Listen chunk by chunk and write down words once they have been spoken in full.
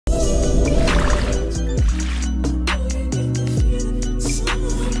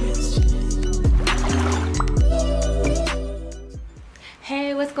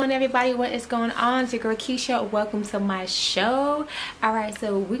on, everybody? What is going on? It's your girl Keisha. Welcome to my show. Alright,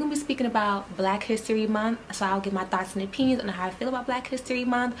 so we're gonna be speaking about Black History Month. So I'll give my thoughts and opinions on how I feel about Black History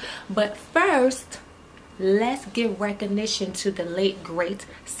Month. But first, let's give recognition to the late great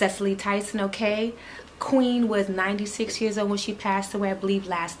Cicely Tyson, okay? Queen was 96 years old when she passed away, I believe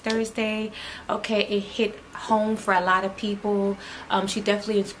last Thursday. Okay, it hit home for a lot of people. She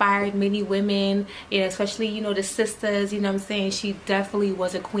definitely inspired many women, you know, especially, you know, the sisters, you know what I'm saying? She definitely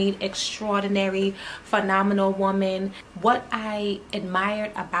was a queen, extraordinary, phenomenal woman. What I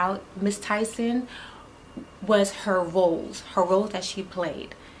admired about Miss Tyson was her roles that she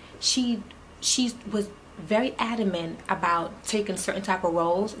played. She was very adamant about taking certain type of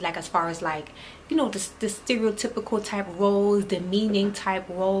roles, like as far as like, you know, the stereotypical type roles, demeaning type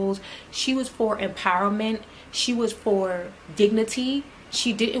roles. She was for empowerment. She was for dignity.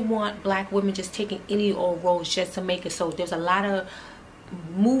 She didn't want black women just taking any old roles just to make it. So there's a lot of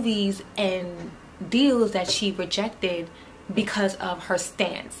movies and deals that she rejected because of her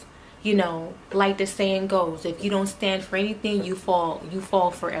stance. You know, like the saying goes, if you don't stand for anything, you fall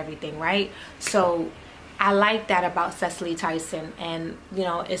for everything, right? So I like that about Cicely Tyson. And you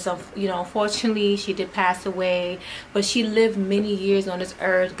know, it's unfortunately she did pass away, but she lived many years on this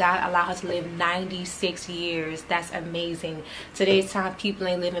earth. God allowed her to live 96 years. That's amazing. Today's time, people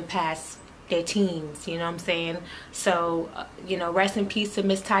ain't living past their teens, you know what I'm saying? So you know, rest in peace to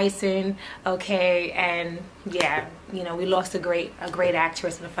Miss Tyson. Okay, and yeah, you know, we lost a great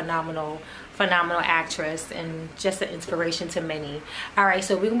actress and a phenomenal actress, and just an inspiration to many. All right,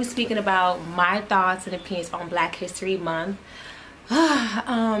 so we're gonna be speaking about my thoughts and opinions on Black History Month.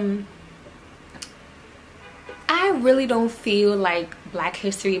 I really don't feel like Black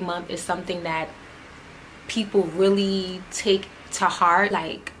History Month is something that people really take to heart.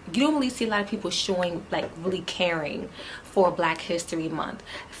 Like, you don't really see a lot of people showing, like, really caring for Black History Month.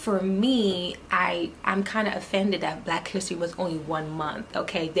 For me, I'm kind of offended that Black History was only 1 month.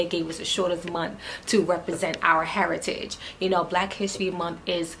 Okay, they gave us the shortest month to represent our heritage. You know, Black History Month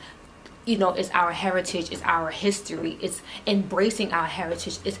is, you know, it's our heritage, it's our history, it's embracing our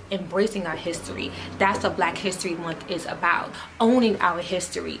heritage, it's embracing our history. That's what Black History Month is about. Owning our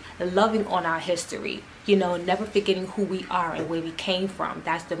history, loving on our history, you know, never forgetting who we are and where we came from.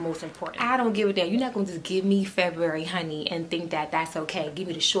 That's the most important. I don't give a damn. You're not going to just give me February, honey, and think that that's okay. Give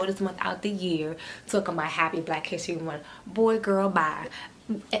me the shortest month out the year, talking about happy Black History Month. Boy, girl, bye.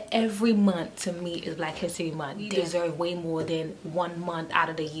 Every month to me is Black History Month. You deserve way more than 1 month out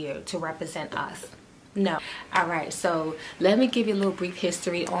of the year to represent us. No. All right, so let me give you a little brief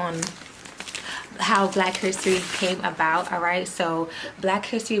history on how Black History came about. All right, so Black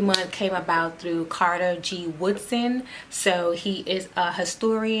History Month came about through Carter G. Woodson. So he is a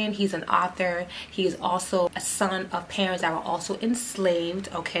historian, he's an author, he is also a son of parents that were also enslaved.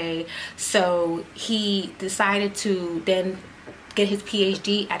 Okay, so he decided to then get his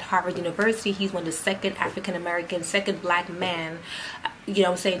PhD at Harvard University. He's one of the second African-American, second black man, you know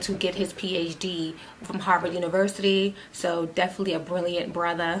what I'm saying, to get his PhD from Harvard University. So definitely a brilliant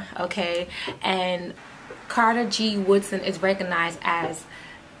brother, okay? And Carter G. Woodson is recognized as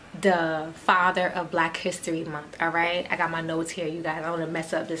the father of Black History Month. All right, I got my notes here, you guys. I don't want to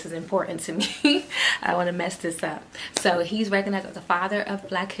mess up. This is important to me. I don't want to mess this up. So he's recognized as the father of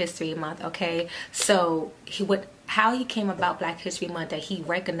Black History Month. Okay, so how he came about Black History Month, that he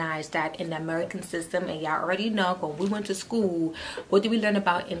recognized that in the American system, and y'all already know, when we went to school, what did we learn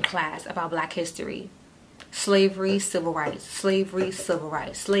about in class about Black history? Slavery, civil rights, slavery, civil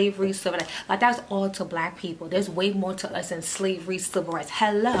rights, slavery, civil rights. Like, that's all to black people. There's way more to us than slavery, civil rights.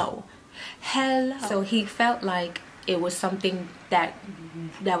 Hello. So he felt like it was something that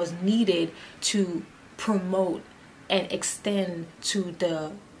was needed to promote and extend to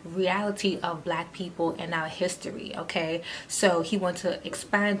the reality of black people and our history. Okay, so he wanted to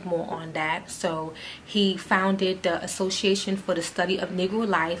expand more on that. So he founded the Association for the Study of Negro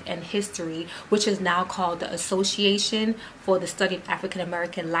Life and History, which is now called the Association for the Study of African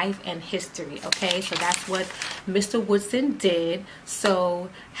American Life and History. Okay, so that's what Mr. Woodson did. So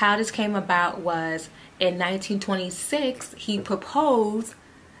how this came about was in 1926 he proposed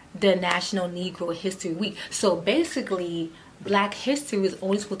the National Negro History Week. So basically, Black history was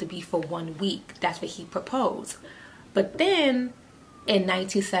only supposed to be for 1 week. That's what he proposed. But then in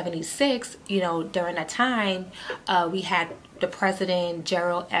 1976, you know, during that time, we had the president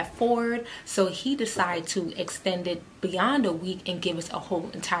Gerald F. Ford. So he decided to extend it beyond a week and give us a whole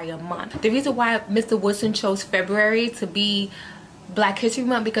entire month. The reason why Mr. Woodson chose February to be Black History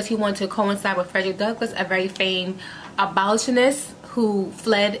Month, because he wanted to coincide with Frederick Douglass, a very famed abolitionist who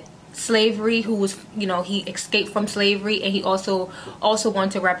fled slavery, who was, you know, he escaped from slavery, and he also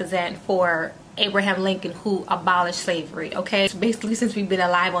wanted to represent for Abraham Lincoln, who abolished slavery. Okay, so basically, since we've been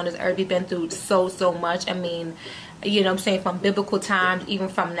alive on this earth, we've been through so much. I mean, you know what I'm saying, from biblical times, even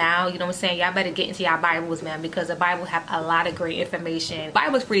from now, you know what I'm saying, y'all better get into y'all Bibles, man, because the Bible have a lot of great information. The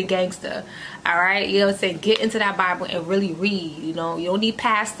Bible's pretty gangster, all right? You know what I'm saying? Get into that Bible and really read. You know, you don't need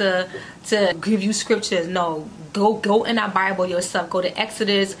pastor to give you scriptures. No, go in that Bible yourself. Go to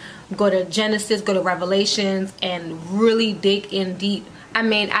Exodus, go to Genesis, go to Revelations, and really dig in deep. I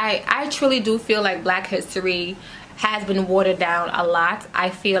mean, I truly do feel like Black history has been watered down a lot. I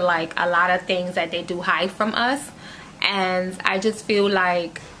feel like a lot of things that they do hide from us. And I just feel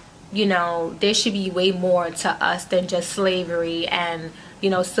like, you know, there should be way more to us than just slavery and,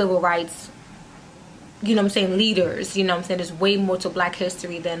 you know, civil rights, you know what I'm saying, leaders. You know what I'm saying? There's way more to Black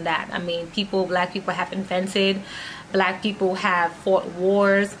history than that. I mean, Black people have invented, Black people have fought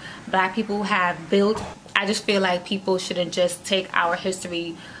wars, Black people have built. I just feel like people shouldn't just take our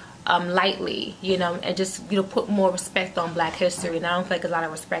history lightly, you know, and just, you know, put more respect on Black history. And I don't think there's a lot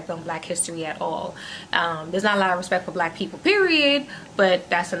of respect on Black history at all. There's not a lot of respect for Black people, period, but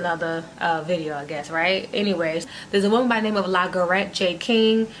that's another video, I guess, right? Anyways, there's a woman by the name of LaGarrette J.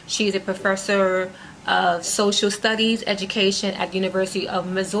 King. She's a professor of social studies education at the University of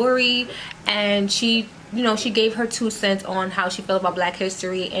Missouri, and she, you know, she gave her 2 cents on how she felt about Black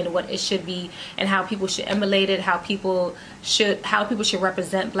history and what it should be, and how people should emulate it, how people should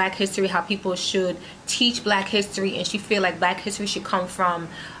represent Black history, how people should teach Black history. And she feel like Black history should come from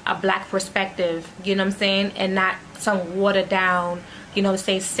a Black perspective, you know what I'm saying, and not some watered down, you know what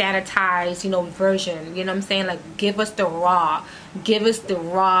I'm saying, sanitized, you know, version, you know what I'm saying. Like, give us the raw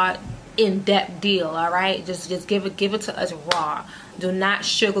in-depth deal, all right? Just give it to us raw. Do not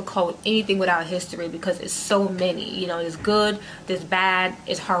sugarcoat anything with our history, because it's so many, you know, it's good, it's bad,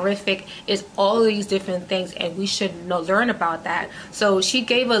 it's horrific, it's all of these different things, and we should learn about that. So she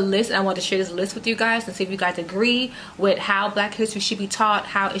gave a list, and I want to share this list with you guys and see if you guys agree with how Black history should be taught,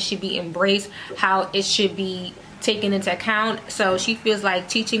 how it should be embraced, how it should be taken into account. So she feels like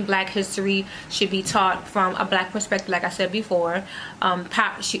teaching Black history should be taught from a Black perspective, like I said before.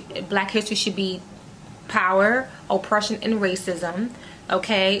 Black history should be power, oppression, and racism.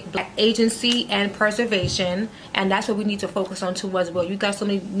 Okay, Black agency and preservation, and that's what we need to focus on too as well. You got so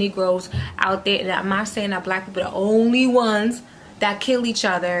many Negroes out there, and I'm not saying that Black people are the only ones that kill each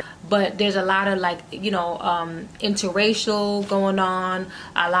other, but there's a lot of, like, you know, interracial going on,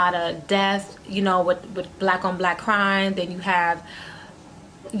 a lot of death, you know, with Black on Black crime. Then you have,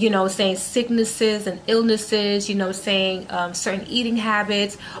 you know, saying sicknesses and illnesses, you know, saying certain eating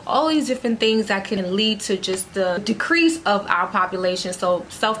habits, all these different things that can lead to just the decrease of our population. So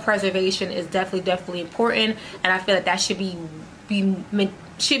self-preservation is definitely important, and I feel like that should be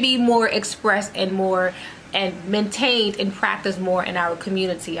more expressed and more and maintained and practiced more in our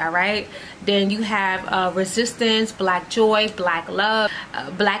community. All right, then you have resistance, Black joy, Black love,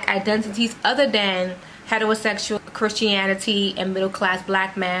 Black identities other than heterosexual Christianity and middle-class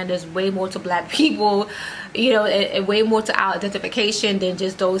Black man. There's way more to Black people, you know, and way more to our identification than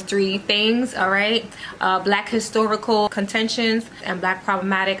just those 3 things. All right, Black historical contentions and Black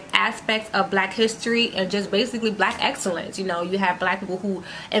problematic aspects of Black history, and just basically Black excellence. You know, you have Black people who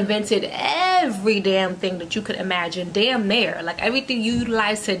invented every damn thing that you could imagine, damn near, like everything you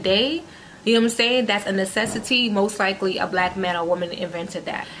utilize today. You know what I'm saying? That's a necessity. Most likely a Black man or woman invented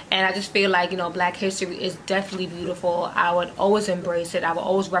that. And I just feel like, you know, Black history is definitely beautiful. I would always embrace it. I would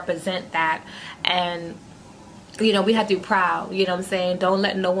always represent that. And, you know, we have to be proud. You know what I'm saying? Don't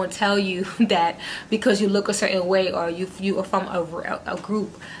let no one tell you that because you look a certain way, or you are from a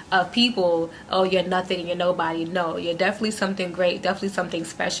group of people, oh, you're nothing, you're nobody. No, you're definitely something great, definitely something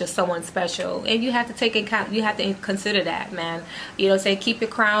special, someone special. And you have to take account, you have to consider that, man. You know what I'm saying? Keep your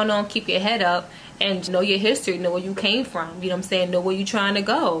crown on, keep your head up, and know your history, know where you came from. You know what I'm saying? Know where you're trying to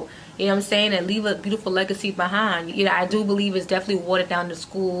go. You know what I'm saying? And leave a beautiful legacy behind. You know, I do believe it's definitely watered down to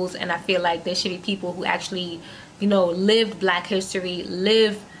schools, and I feel like there should be people who actually, you know, live Black history,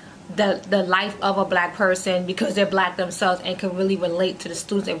 live the life of a Black person, because they're Black themselves and can really relate to the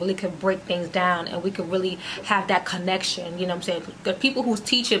students and really can break things down, and we can really have that connection. You know what I'm saying? The people who's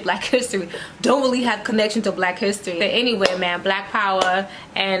teaching Black history don't really have connection to Black history. But anyway, man, Black power.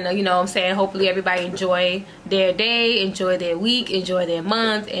 And you know what I'm saying, hopefully everybody enjoy their day, enjoy their week, enjoy their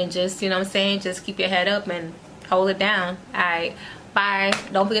month, and just, you know what I'm saying, just keep your head up and hold it down. All right, bye.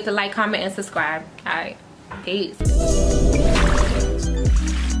 Don't forget to like, comment, and subscribe. All right, peace.